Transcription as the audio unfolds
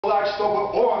послать,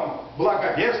 чтобы он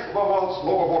благовествовал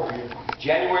Слово Божье.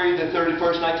 January the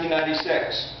 31st,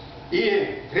 1996.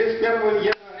 И 31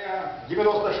 января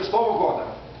 96 года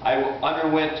I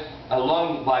underwent a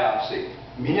lung biopsy.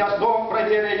 меня снова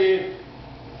проверили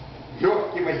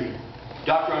легкие мои.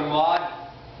 Dr. Ahmad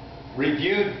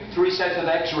reviewed 3 sets of И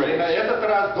на x-rays. этот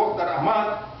раз доктор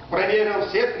Ахмад проверил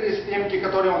все 3 снимки,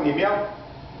 которые он имел,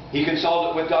 He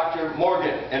consulted with Dr.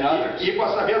 Morgan and others. и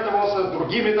посоветовался с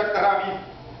другими докторами.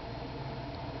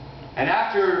 And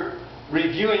after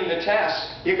reviewing the tests,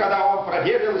 И когда он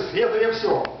проверил, исследуя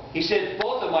все, he said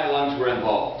both of my lungs were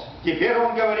involved. теперь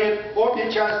он говорит, обе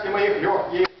части моих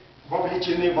легких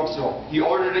вовлечены во все. He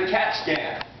ordered a CAT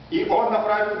scan, И он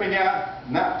направил меня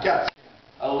на КЯТ.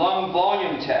 a lung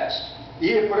volume test,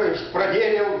 И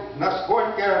проверил,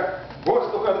 насколько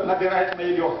воздуха набирает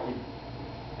мои легкие.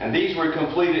 and these were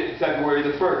completed February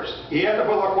the 1st. И это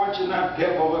было окончено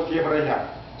 1 февраля.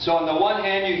 So on the one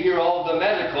hand, you hear all the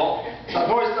medical, С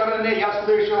одной стороны, я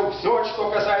слышал все, что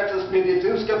касается с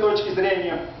медицинской точки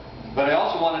зрения, but I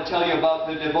also want to tell you about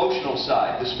the devotional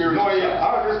side, the spiritual но я side.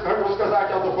 также хочу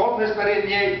сказать о духовной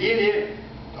стороне или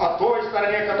о той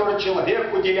стороне, которую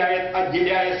человек уделяет,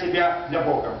 отделяя себя для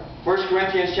Бога. 1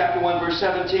 Corinthians chapter 1, verse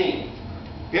 17.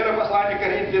 Первое послание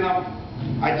Коринфянам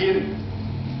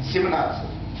 1:17.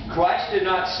 Christ did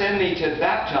not send me to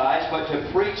baptize, but to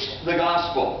preach the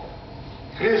gospel.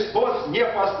 Христос не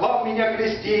послал меня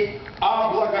крестить,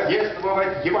 а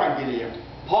благовествовать Евангелие.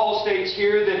 Paul states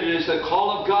here that it is the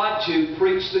call of God to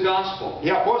preach the gospel. И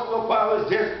апостол Павел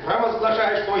здесь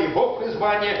провозглашает, что его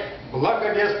призвание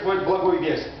благовествовать благую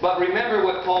весть. But remember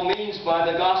what Paul means by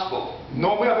the gospel.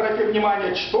 Но мы обратим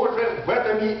внимание, что же в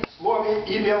этом слове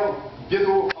имел в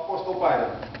виду апостол Павел.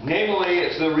 Namely,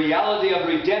 it's the reality of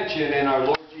redemption in our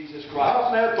Lord Jesus Christ.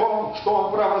 Главное то, что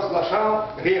он провозглашал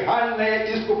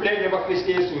реальное искупление во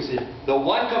Христе Иисусе. The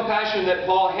one compassion that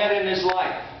Paul had in his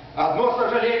life Одно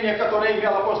сожаление, которое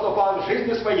имел апостол Павел в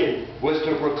жизни своей, was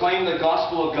to proclaim the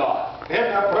gospel of God.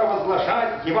 это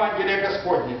провозглашать Евангелие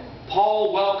Господне.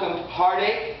 Paul welcomed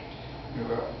heartache,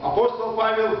 Апостол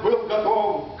Павел был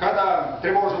готов, когда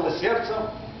тревожилось сердце,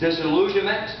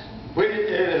 disillusionment,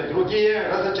 были другие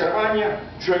разочарования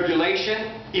tribulation,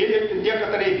 или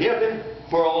некоторые беды,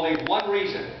 for only one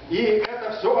reason. и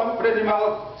это все он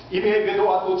принимал, имея в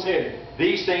виду одну цель.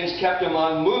 These things kept him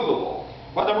unmovable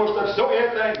Потому что все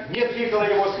это не двигало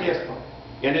его с места.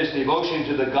 in his devotion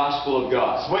to the gospel of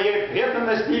God. Своей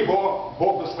преданности его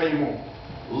Богу своему.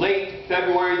 Late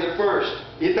February the 1st,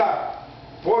 Итак,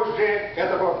 позже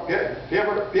этого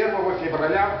 1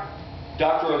 февраля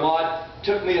Dr. Ahmad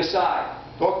took me aside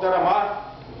доктор Амат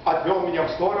отвел меня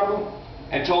в сторону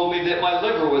and told me that my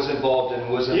liver was involved and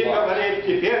was и involved. говорит,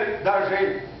 теперь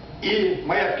даже и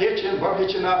моя печень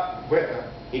вовлечена в это.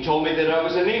 He told me that I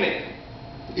was anemic.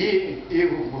 И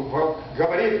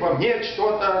говорит во мне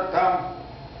что-то там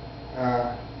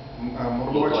Low blood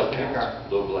мурлочет count. река.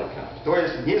 Low blood count. То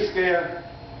есть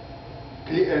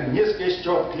низкий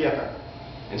счет клеток.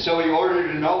 And so he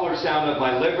ordered an ultrasound of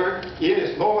my liver,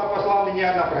 И снова послал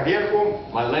меня на проверку,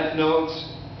 my lymph nodes,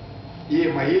 и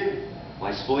мои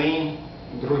my spleen.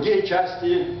 другие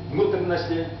части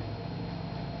внутренности.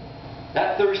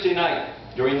 That Thursday night,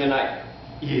 during the night,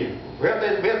 И в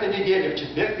этой неделе, в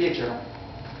четверг вечером,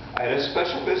 I had a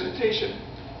special visitation.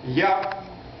 я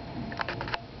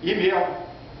имел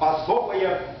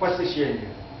особое посещение.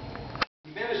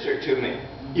 He ministered to me.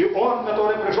 И он,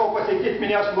 который пришел посетить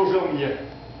меня, служил мне.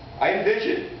 I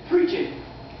envisioned preaching.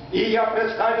 И я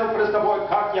представил пред собой,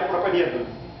 как я проповедую.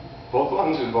 Both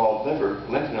lungs involved, liver,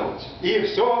 lymph nodes. И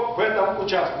все в этом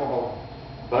участвовало.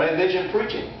 But I envisioned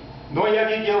preaching. Но я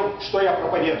видел, что я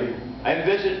проповедую. I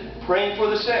envisioned praying for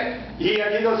the sick. И я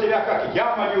видел себя, как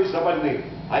я молюсь за больных.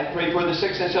 I prayed for the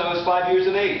sick since I was 5 years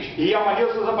of age. И я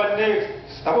молился за больных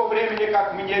с того времени,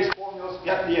 как мне исполнилось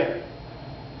 5 лет.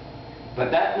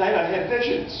 But that night I had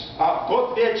visions. А в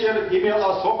тот вечер имел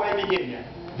особое видение.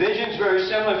 Visions very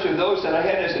similar to those that I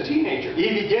had as a teenager. И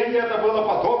видение это было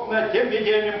подобно тем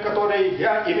видениям, которые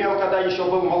я имел, когда еще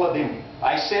был молодым.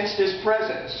 I sensed His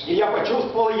presence. И я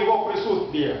почувствовал его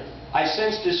присутствие. I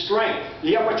sensed His strength. И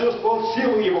я почувствовал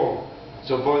силу его.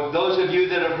 So for those of you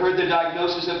that have heard the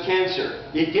diagnosis of cancer,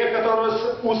 И те, которые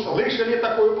услышали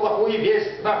такую плохую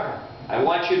весть рака, I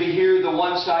want you to hear the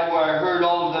one side where I heard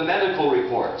all of the medical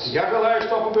reports. я желаю,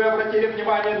 чтобы вы обратили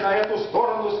внимание на эту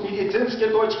сторону с медицинской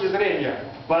точки зрения.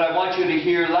 But I want you to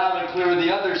hear loud and clear the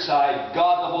other side,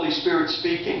 God the Holy Spirit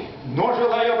speaking. Но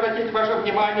желаю обратить ваше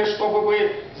внимание, чтобы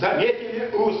вы заметили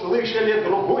и услышали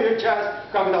другую часть,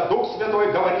 когда Дух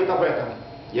Святой говорит об этом.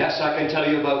 Yes, I can tell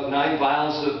you about 9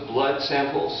 vials of blood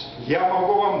samples. Я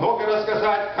могу вам много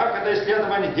рассказать, как это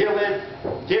исследование делает.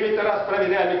 9 раз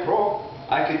проверяли кровь.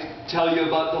 I could tell you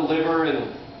about the liver and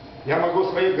Я могу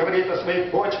говорить о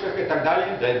своих почках и так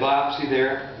далее. the biopsy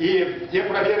there. И те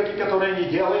проверки, которые они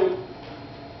делают.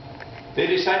 They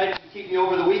decided to keep me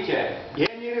over the weekend. И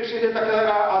они решили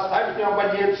тогда оставить меня в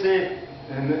больнице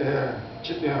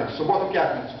в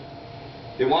субботу-пятницу.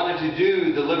 They wanted to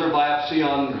do the liver biopsy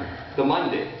on the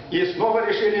Monday. И снова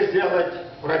решили сделать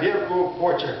проверку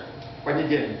почек в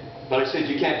понедельник. But I said,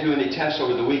 you can't do any tests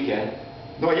over the weekend.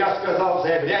 Но я сказал,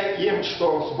 заявляй им,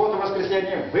 что в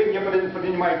субботу-воскресенье вы не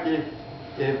принимаете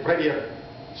проверку.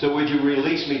 So would you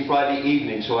release me Friday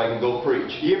evening so I can go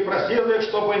preach? И просил их,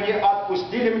 чтобы они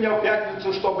отпустили меня в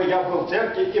пятницу, чтобы я был в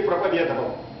церкви и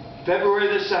проповедовал. February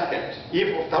the 2nd. И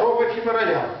 2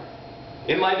 февраля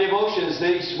In my devotions,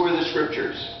 these were the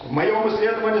scriptures. в моем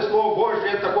исследовании Слова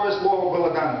Божьего такое слово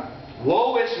было дано.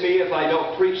 Woe is me if I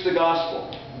don't preach the gospel.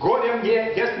 Горе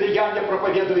мне, если я не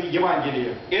проповедую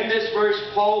Евангелие. In this verse,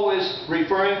 Paul was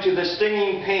referring to the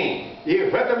stinging pain. И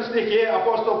в этом стихе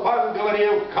апостол Павел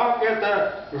говорил, как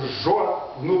это жжет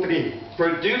внутри.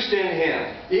 Produced in him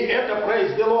И это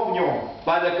произвело в нем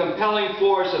by the compelling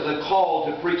force of the call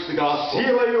to preach the gospel.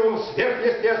 силою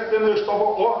сверхъестественную,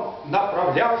 чтобы он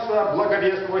направлялся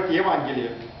благовествовать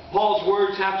Евангелие. Paul's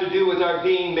words have to do with our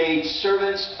being made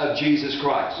servants of Jesus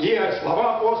Christ. И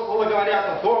слова апостола говорят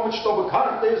о том, чтобы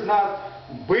каждый из нас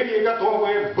были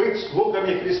готовы быть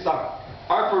слугами Христа.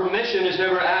 Our permission is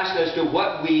never asked as to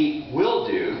what we will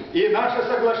do, И наше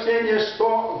соглашение,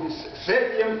 что с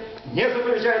этим не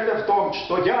заключается в том,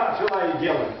 что я желаю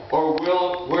делать, or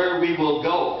where we will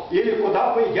go. или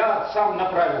куда бы я сам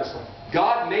направился.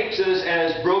 God makes us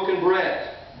as broken bread,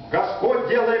 Господь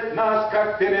делает нас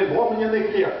как переломленный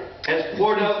хлеб, as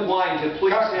poured out wine to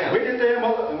please как Him, вылитое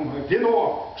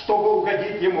вино, чтобы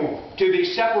угодить Ему, to be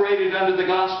separated under the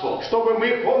gospel. чтобы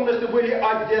мы полностью были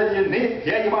отделены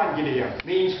для Евангелия.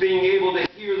 Means being able to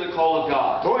hear the call of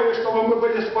God. То есть, чтобы мы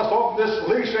были способны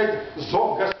слышать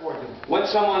зов Господень. When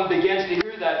someone begins to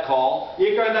hear that call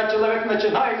И когда человек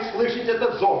начинает слышать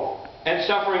этот зов, and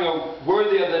suffering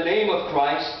worthy of the name of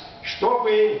Christ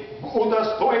чтобы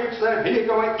удостоиться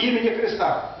великого имени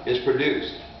Христа. is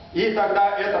produced. И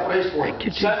тогда это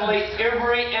происходит. Suddenly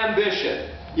every ambition,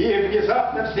 И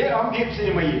внезапно все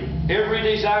амбиции мои, every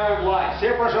desire of life,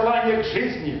 все пожелания к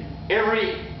жизни,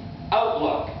 every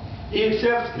outlook и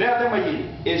все взгляды мои,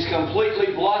 is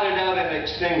completely blotted out and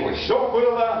extinguished. все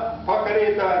было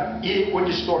покрыто и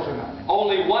уничтожено.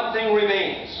 Only one thing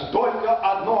remains, Только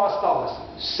одно осталось.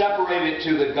 separated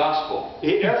to the gospel. И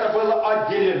это было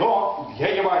отделено для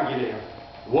Евангелия.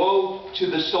 Woe to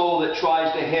the soul that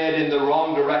tries to head in the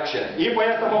wrong direction. И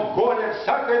поэтому горе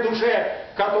всякой душе,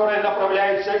 которая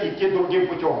направляется идти другим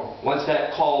путем. Once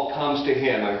that call comes to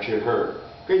him or to her.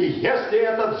 И если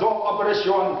этот зов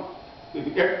обращен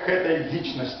к этой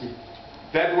личности.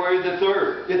 February the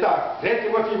 3rd, Итак, 3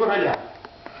 февраля,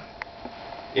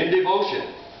 in devotion,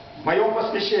 в моем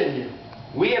посвящении,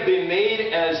 we have been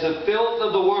made as the filth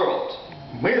of the world.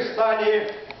 мы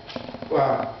стали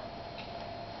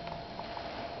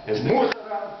мусором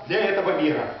для этого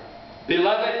мира.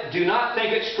 Beloved, do not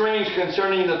think it strange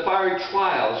concerning the fiery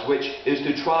trials which is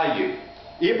to try you.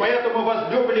 И поэтому,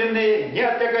 возлюбленные, не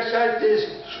отягощайтесь,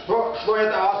 что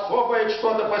это особое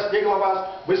что-то постигло вас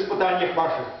в испытаниях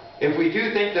ваших. If we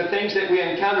do think the things that we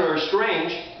encounter are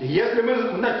strange, Если мы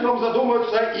начнем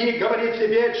задумываться и говорить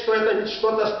себе, что это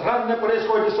что-то странное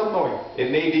происходит со мной, it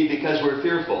may be because we're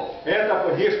fearful.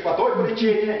 это лишь по той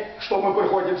причине, что мы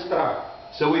приходим в страх.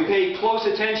 So we pay close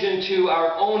attention to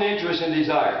our own interests and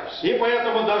desires. И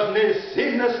поэтому должны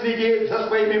сильно следить за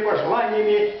своими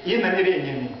пожеланиями и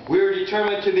намерениями. We are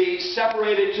determined to be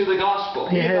separated to the gospel.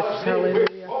 И должны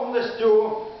быть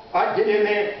полностью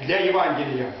отделены для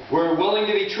Евангелия. We're willing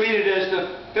to be treated as the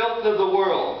filth of the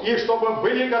world, И чтобы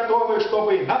были готовы,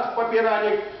 чтобы нас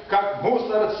попирали, как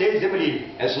мусор всей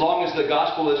земли. as long as the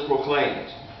gospel is proclaimed.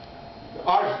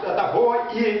 Аж до того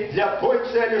и для той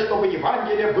цели, чтобы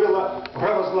Евангелие было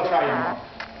провозглашаемо.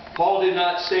 Paul did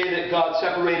not say that God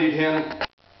separated him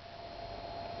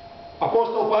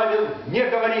Апостол Павел не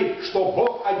говорит, что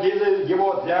Бог отделил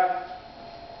его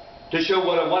to show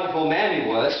what a wonderful man he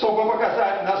was, чтобы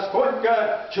показать,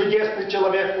 насколько чудесный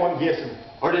человек он есть.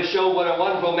 or to show what a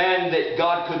wonderful man that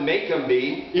God could make him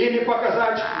be, Или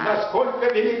показать,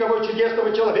 насколько великого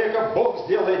чудесного человека Бог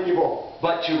сделает его.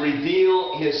 but to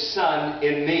reveal his son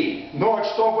in me. Но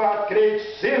чтобы открыть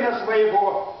Сына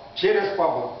Своего через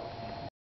Павла.